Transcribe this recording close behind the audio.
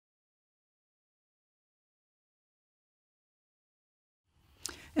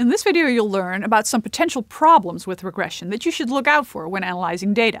In this video, you'll learn about some potential problems with regression that you should look out for when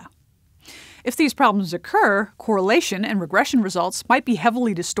analyzing data. If these problems occur, correlation and regression results might be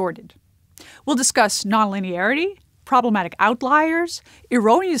heavily distorted. We'll discuss nonlinearity, problematic outliers,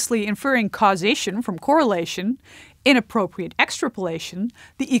 erroneously inferring causation from correlation, inappropriate extrapolation,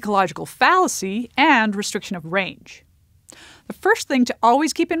 the ecological fallacy, and restriction of range. The first thing to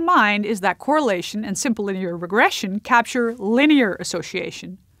always keep in mind is that correlation and simple linear regression capture linear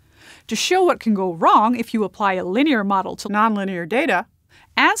association. To show what can go wrong if you apply a linear model to nonlinear data,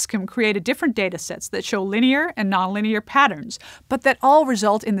 Anscombe created different datasets that show linear and nonlinear patterns, but that all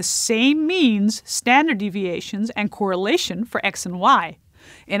result in the same means, standard deviations, and correlation for x and y.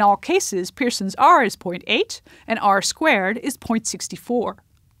 In all cases, Pearson's R is 0.8 and R squared is 0.64.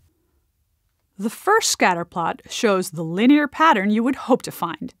 The first scatter plot shows the linear pattern you would hope to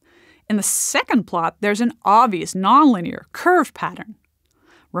find. In the second plot, there's an obvious nonlinear curved pattern.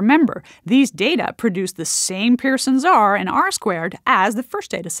 Remember, these data produce the same Pearson's R and R squared as the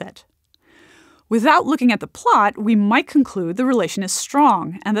first dataset. Without looking at the plot, we might conclude the relation is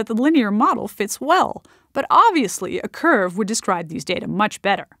strong and that the linear model fits well, but obviously a curve would describe these data much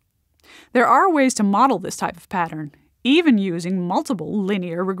better. There are ways to model this type of pattern, even using multiple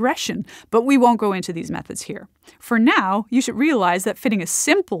linear regression, but we won't go into these methods here. For now, you should realize that fitting a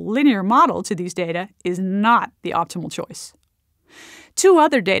simple linear model to these data is not the optimal choice. Two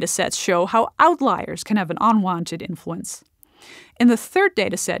other datasets show how outliers can have an unwanted influence. In the third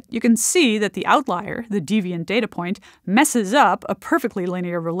dataset, you can see that the outlier, the deviant data point, messes up a perfectly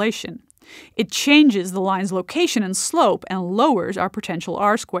linear relation. It changes the line's location and slope and lowers our potential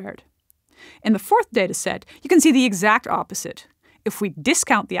R squared. In the fourth dataset, you can see the exact opposite. If we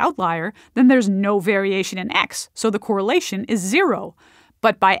discount the outlier, then there's no variation in x, so the correlation is 0.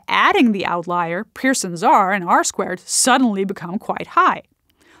 But by adding the outlier, Pearson's R and R squared suddenly become quite high.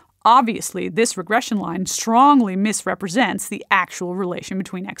 Obviously, this regression line strongly misrepresents the actual relation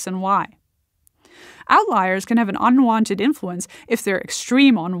between x and y. Outliers can have an unwanted influence if they're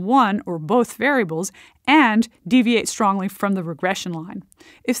extreme on one or both variables and deviate strongly from the regression line,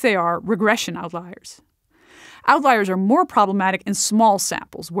 if they are regression outliers. Outliers are more problematic in small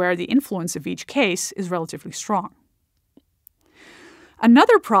samples, where the influence of each case is relatively strong.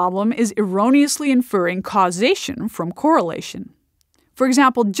 Another problem is erroneously inferring causation from correlation. For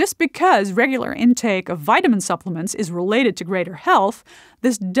example, just because regular intake of vitamin supplements is related to greater health,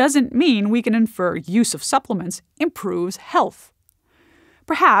 this doesn't mean we can infer use of supplements improves health.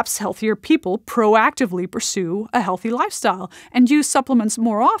 Perhaps healthier people proactively pursue a healthy lifestyle and use supplements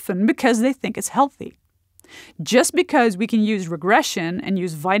more often because they think it's healthy. Just because we can use regression and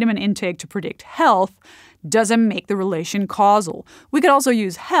use vitamin intake to predict health doesn't make the relation causal. We could also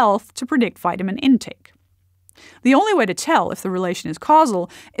use health to predict vitamin intake. The only way to tell if the relation is causal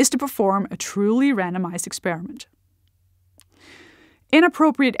is to perform a truly randomized experiment.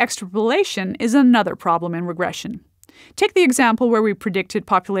 Inappropriate extrapolation is another problem in regression. Take the example where we predicted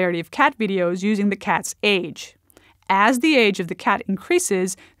popularity of cat videos using the cat's age. As the age of the cat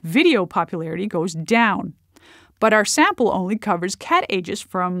increases, video popularity goes down. But our sample only covers cat ages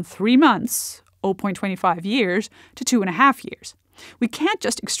from 3 months, 0.25 years, to 2.5 years. We can't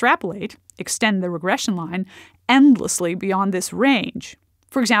just extrapolate, extend the regression line, endlessly beyond this range.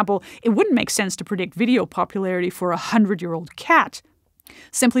 For example, it wouldn't make sense to predict video popularity for a 100-year-old cat,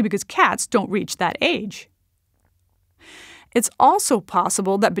 simply because cats don't reach that age. It's also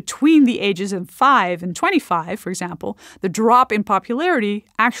possible that between the ages of 5 and 25, for example, the drop in popularity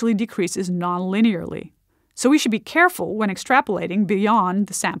actually decreases non-linearly. So we should be careful when extrapolating beyond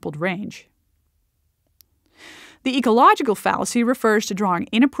the sampled range. The ecological fallacy refers to drawing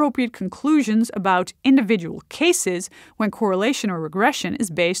inappropriate conclusions about individual cases when correlation or regression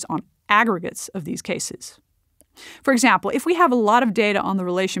is based on aggregates of these cases. For example, if we have a lot of data on the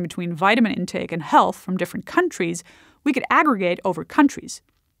relation between vitamin intake and health from different countries, we could aggregate over countries.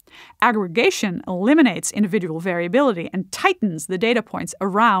 Aggregation eliminates individual variability and tightens the data points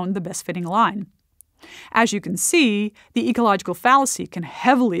around the best-fitting line. As you can see, the ecological fallacy can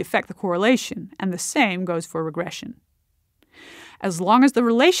heavily affect the correlation, and the same goes for regression. As long as the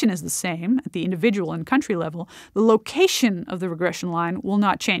relation is the same at the individual and country level, the location of the regression line will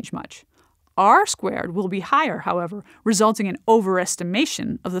not change much. R squared will be higher, however, resulting in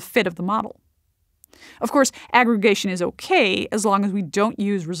overestimation of the fit of the model. Of course, aggregation is okay as long as we don't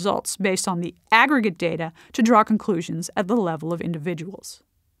use results based on the aggregate data to draw conclusions at the level of individuals.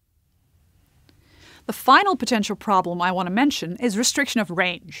 The final potential problem I want to mention is restriction of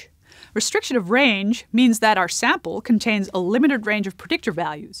range. Restriction of range means that our sample contains a limited range of predictor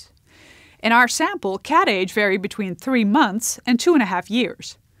values. In our sample, cat age varied between 3 months and 2.5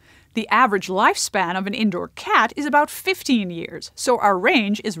 years. The average lifespan of an indoor cat is about 15 years, so our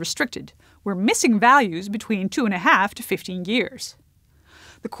range is restricted. We're missing values between 2.5 to 15 years.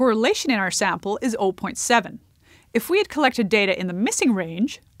 The correlation in our sample is 0.7. If we had collected data in the missing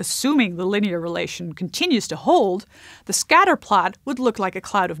range, assuming the linear relation continues to hold, the scatter plot would look like a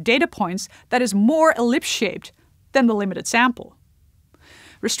cloud of data points that is more ellipse-shaped than the limited sample.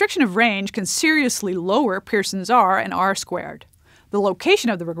 Restriction of range can seriously lower Pearson's R and R squared. The location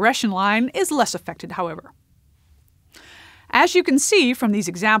of the regression line is less affected, however. As you can see from these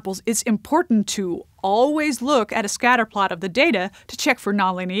examples, it's important to always look at a scatter plot of the data to check for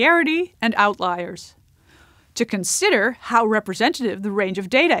nonlinearity and outliers, to consider how representative the range of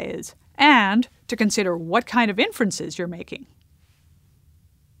data is, and to consider what kind of inferences you're making.